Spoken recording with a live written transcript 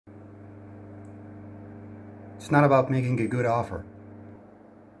It's not about making a good offer.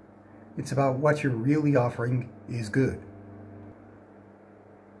 It's about what you're really offering is good.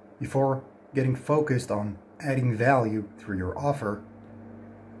 Before getting focused on adding value through your offer,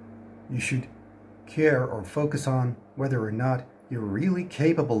 you should care or focus on whether or not you're really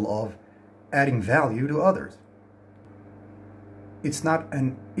capable of adding value to others. It's not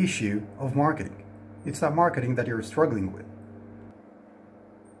an issue of marketing. It's not marketing that you're struggling with.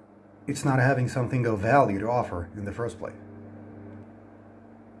 It's not having something of value to offer in the first place.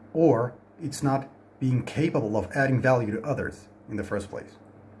 Or it's not being capable of adding value to others in the first place.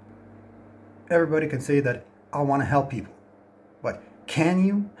 Everybody can say that I want to help people, but can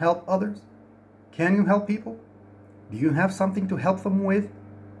you help others? Can you help people? Do you have something to help them with?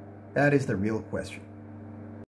 That is the real question.